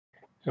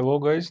Hello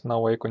guys,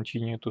 now I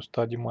continue to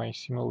study my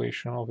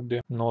simulation of the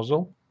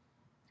nozzle.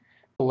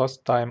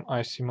 Last time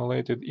I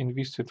simulated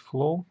in-viscid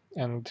flow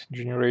and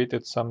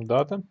generated some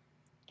data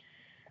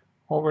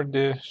over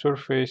the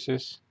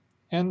surfaces,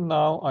 and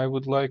now I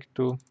would like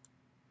to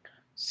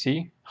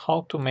see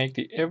how to make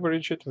the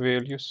averaged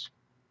values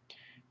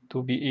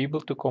to be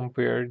able to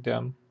compare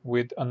them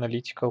with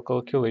analytical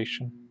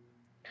calculation.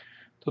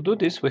 To do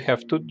this we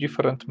have two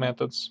different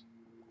methods.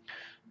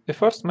 The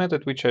first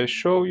method which I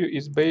show you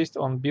is based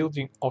on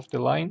building of the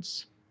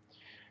lines,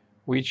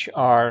 which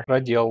are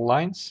radial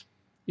lines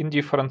in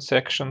different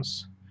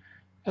sections,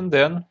 and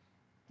then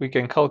we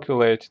can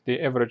calculate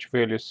the average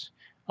values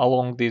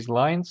along these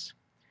lines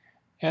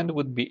and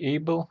would be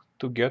able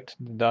to get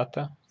the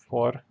data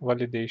for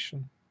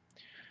validation.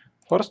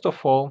 First of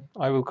all,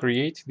 I will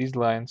create these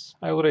lines.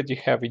 I already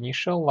have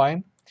initial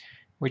line,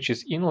 which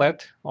is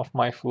inlet of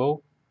my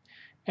flow,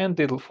 and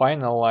the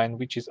final line,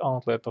 which is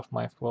outlet of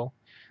my flow.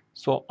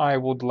 So I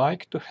would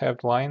like to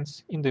have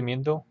lines in the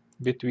middle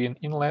between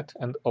inlet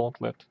and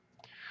outlet.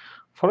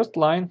 First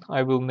line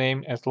I will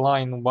name as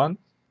line 1,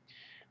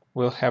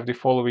 will have the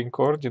following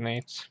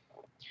coordinates.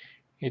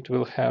 It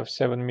will have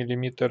 7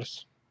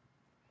 millimeters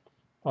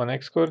on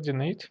x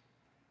coordinate,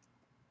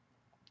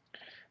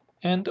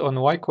 and on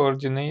y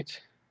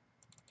coordinate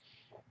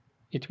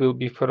it will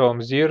be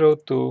from 0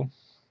 to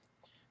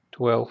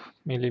 12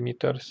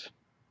 millimeters.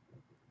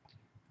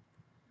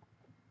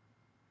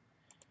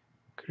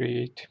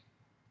 Create.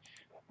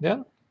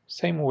 Then,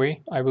 same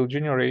way, I will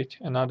generate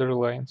another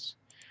lines.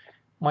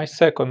 My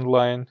second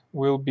line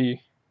will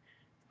be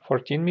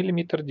 14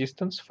 millimeter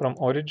distance from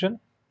origin.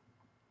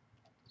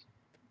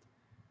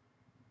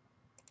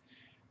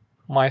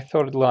 My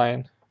third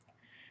line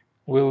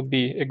will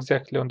be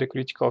exactly on the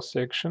critical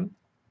section.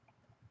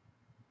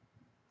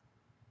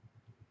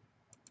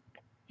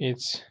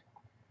 It's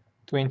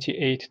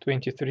 28,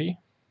 23.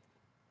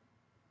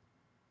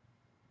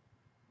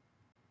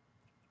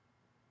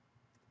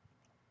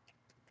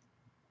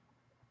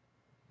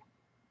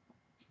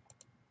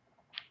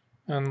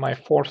 And my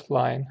fourth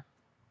line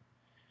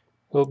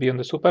will be on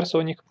the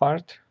supersonic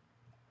part,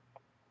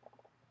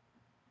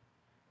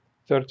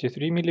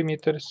 33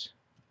 millimeters.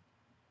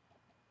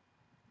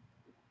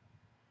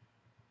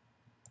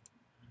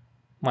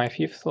 My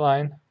fifth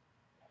line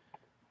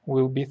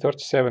will be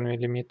 37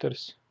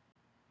 millimeters.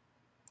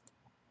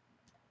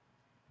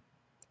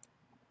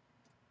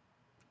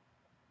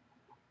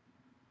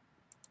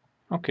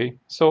 Okay,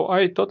 so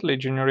I totally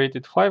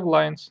generated 5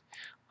 lines.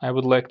 I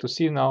would like to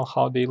see now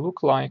how they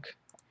look like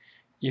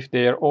if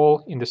they are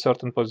all in a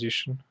certain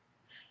position.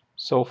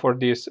 So for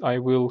this I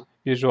will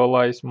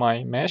visualize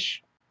my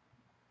mesh.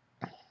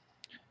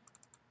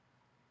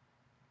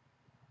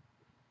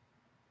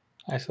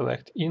 I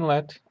select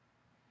inlet,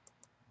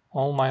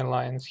 all my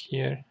lines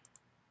here,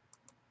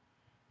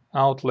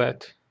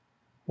 outlet,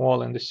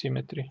 wall and the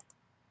symmetry.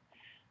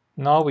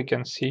 Now we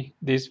can see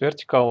these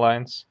vertical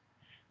lines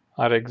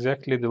are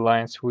exactly the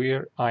lines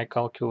where I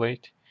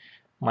calculate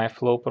my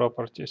flow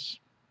properties.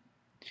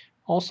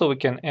 Also we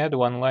can add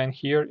one line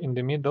here in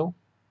the middle,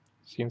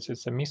 since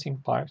it's a missing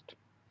part.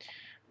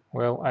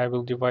 Well, I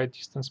will divide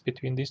distance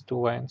between these two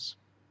lines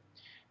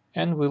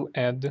and will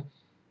add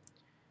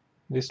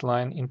this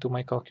line into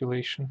my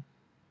calculation.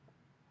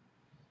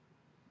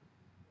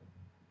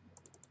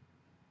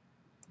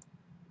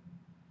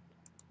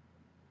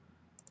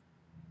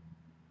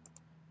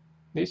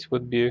 This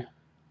would be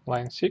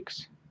line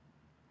 6,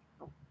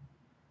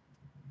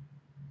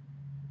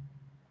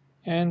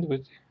 and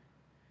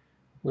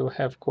we'll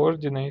have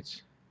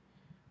coordinates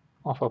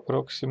of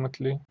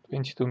approximately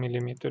 22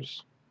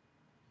 millimeters.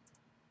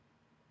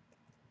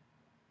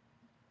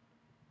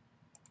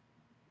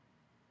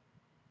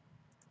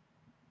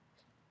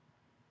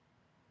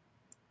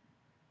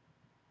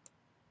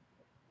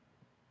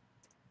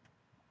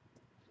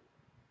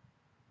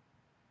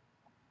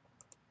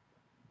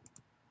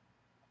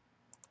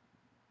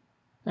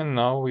 And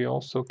now we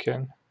also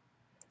can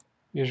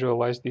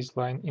visualize this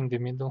line in the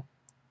middle.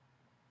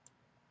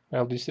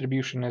 Well,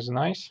 distribution is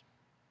nice.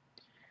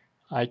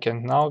 I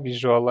can now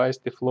visualize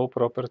the flow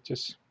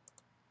properties.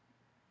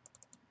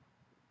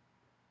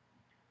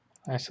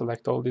 I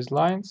select all these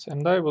lines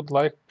and I would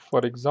like,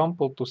 for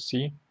example, to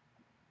see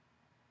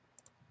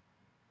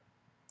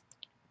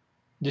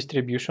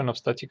distribution of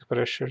static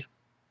pressure.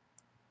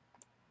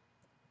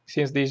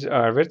 Since these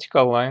are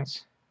vertical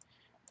lines,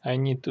 I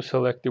need to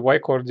select the y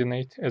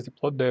coordinate as the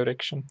plot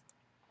direction.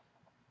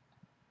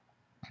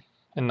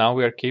 And now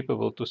we are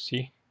capable to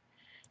see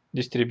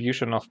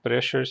distribution of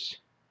pressures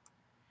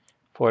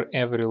for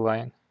every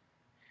line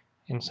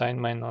inside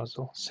my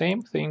nozzle.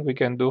 Same thing we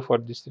can do for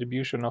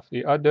distribution of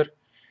the other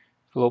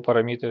flow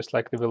parameters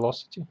like the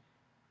velocity.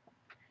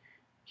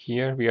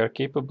 Here we are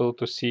capable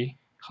to see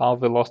how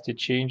velocity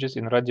changes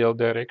in radial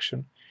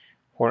direction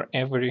for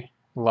every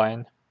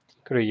line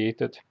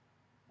created.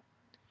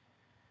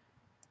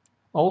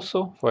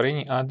 Also for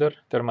any other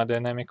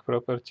thermodynamic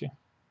property.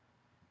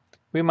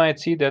 We might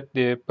see that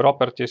the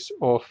properties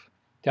of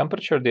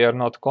temperature, they are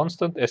not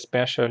constant,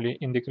 especially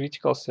in the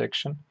critical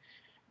section,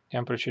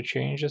 temperature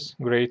changes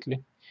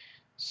greatly.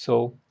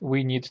 So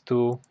we need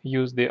to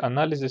use the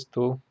analysis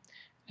tool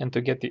and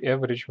to get the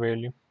average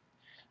value.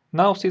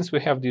 Now, since we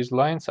have these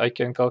lines, I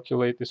can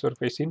calculate the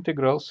surface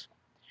integrals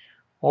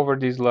over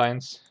these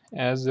lines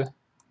as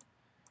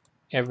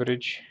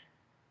average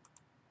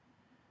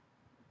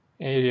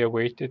area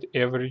weighted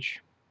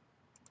average.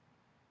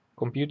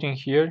 Computing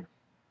here,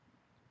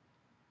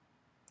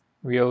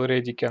 we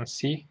already can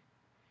see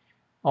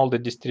all the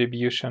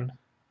distribution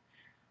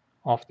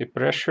of the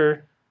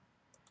pressure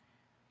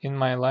in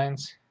my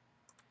lines,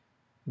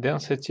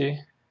 density,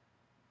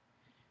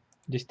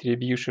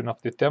 distribution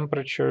of the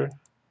temperature,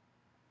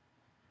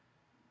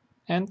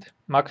 and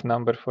Mach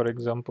number, for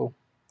example,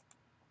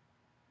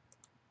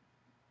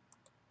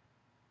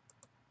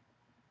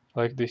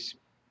 like this.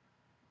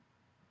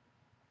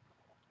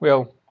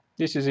 Well,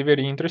 this is a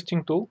very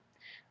interesting tool,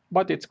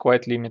 but it's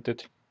quite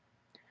limited.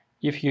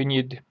 If you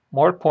need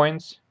more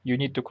points, you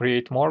need to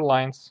create more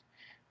lines.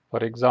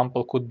 For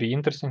example, could be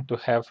interesting to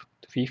have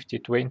 50,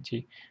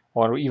 20,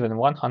 or even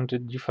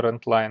 100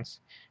 different lines.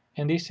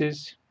 And this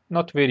is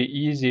not very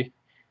easy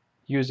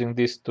using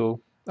this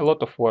tool. A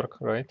lot of work,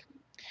 right?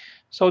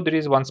 So there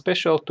is one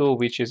special tool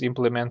which is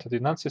implemented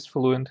in Ansys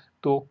Fluent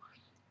to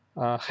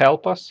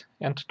help us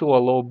and to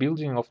allow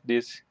building of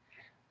these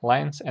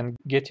lines and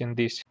getting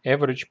these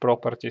average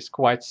properties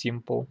quite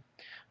simple.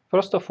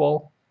 First of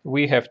all,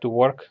 we have to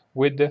work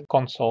with the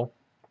console.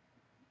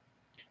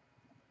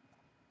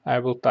 I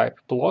will type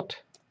plot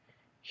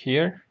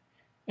here,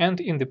 and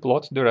in the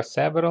plot there are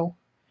several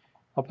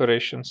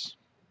operations.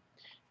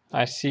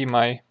 I see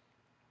my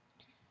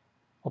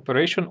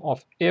operation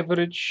of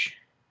average,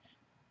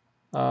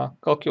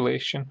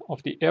 calculation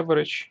of the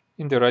average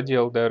in the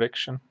radial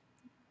direction.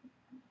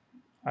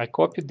 I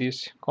copy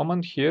this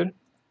command here.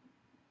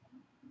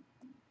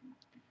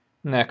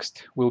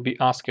 Next, will be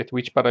asked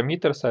which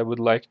parameters I would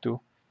like to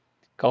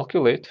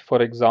calculate.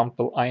 For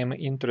example, I am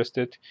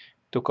interested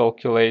to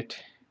calculate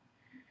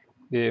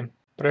the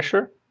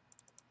pressure.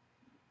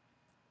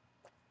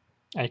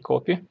 I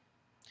copy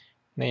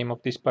name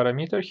of this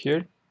parameter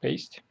here,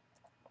 paste,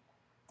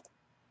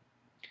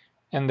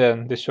 and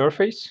then the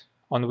surface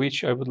on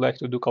which I would like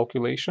to do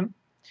calculation.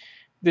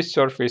 This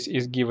surface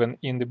is given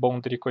in the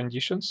boundary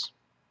conditions.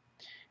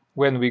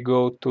 When we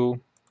go to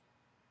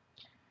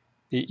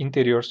the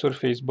interior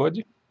surface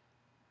body,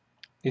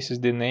 this is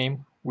the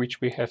name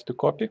which we have to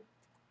copy,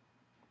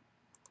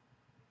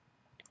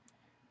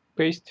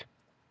 paste,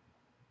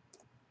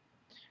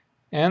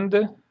 and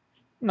the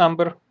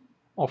number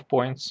of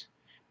points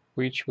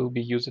which will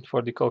be used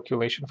for the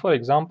calculation. For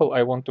example,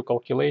 I want to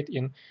calculate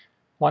in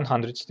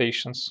 100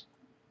 stations.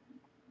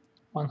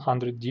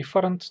 100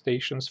 different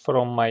stations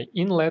from my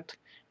inlet,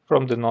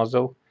 from the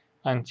nozzle,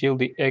 until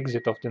the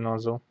exit of the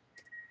nozzle.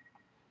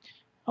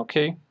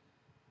 Okay.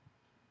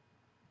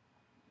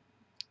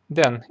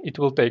 Then it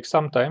will take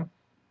some time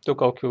to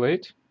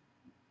calculate.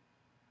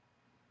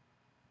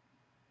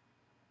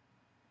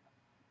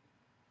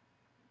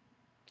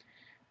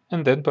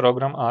 And then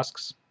program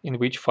asks in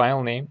which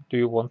file name do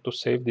you want to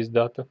save this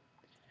data.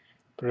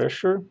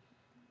 Pressure,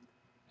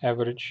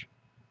 average,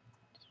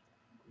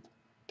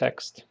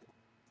 text.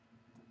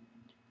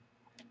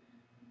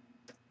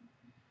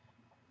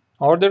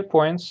 Order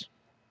points,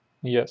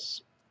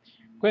 yes.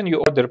 When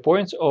you order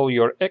points, all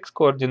your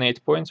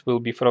x-coordinate points will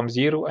be from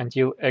 0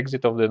 until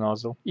exit of the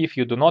nozzle. If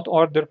you do not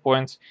order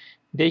points,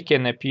 they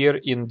can appear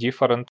in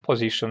different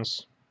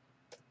positions.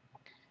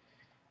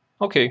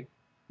 Okay,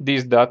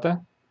 this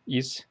data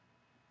is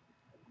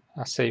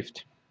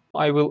saved.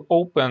 I will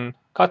open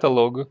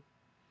catalog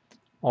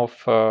of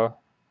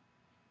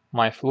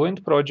my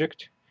Fluent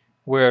project,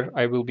 where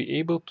I will be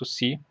able to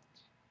see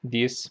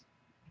this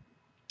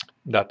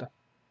data.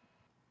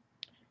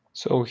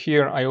 So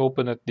here I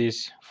opened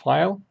this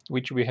file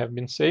which we have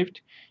been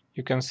saved.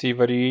 You can see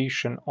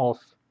variation of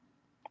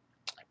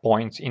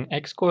points in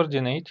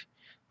x-coordinate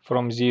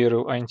from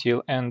 0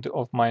 until end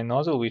of my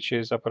nozzle, which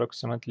is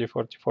approximately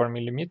 44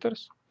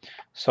 millimeters.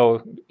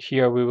 So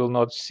here we will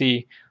not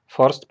see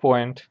first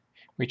point,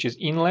 which is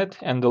inlet,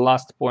 and the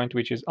last point,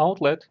 which is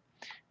outlet.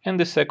 And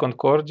the second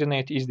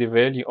coordinate is the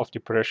value of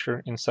the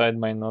pressure inside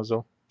my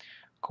nozzle.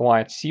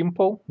 Quite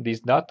simple. This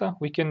data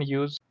we can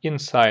use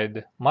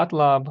inside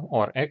MATLAB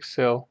or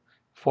Excel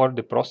for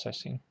the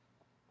processing.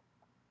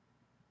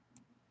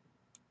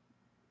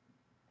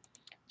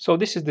 So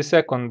this is the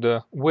second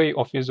way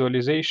of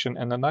visualization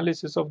and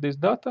analysis of this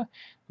data,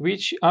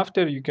 which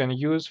after you can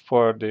use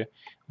for the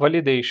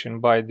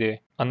validation by the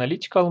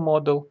analytical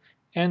model,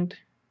 and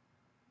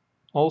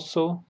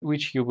also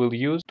which you will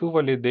use to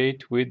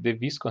validate with the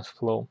viscous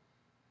flow.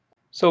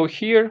 So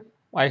here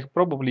I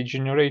probably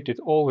generated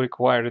all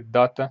required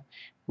data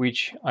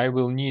which I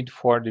will need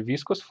for the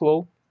viscous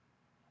flow.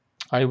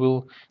 I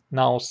will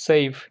now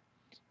save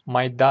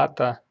my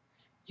data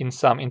in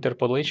some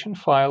interpolation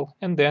file,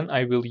 and then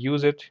I will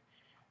use it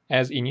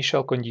as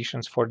initial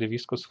conditions for the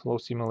viscous flow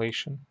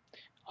simulation.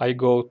 I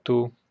go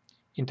to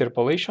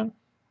Interpolation,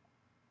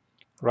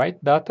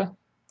 write data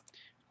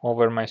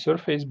over my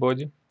surface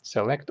body,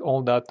 select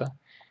all data,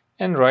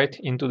 and write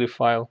into the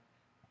file.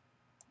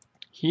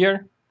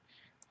 Here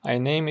I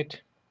name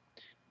it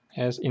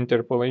as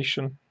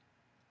Interpolation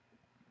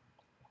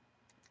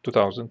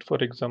 2000, for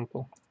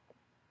example.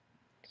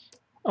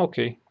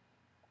 Okay,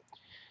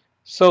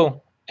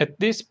 so at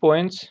this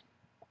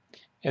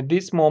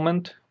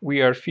moment,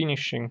 we are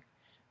finishing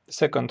the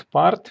second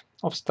part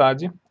of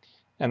study,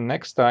 and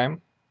next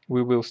time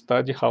we will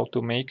study how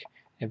to make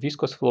a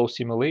viscous flow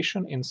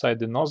simulation inside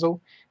the nozzle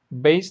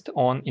based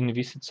on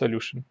in-visit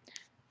solution.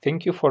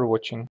 Thank you for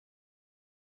watching.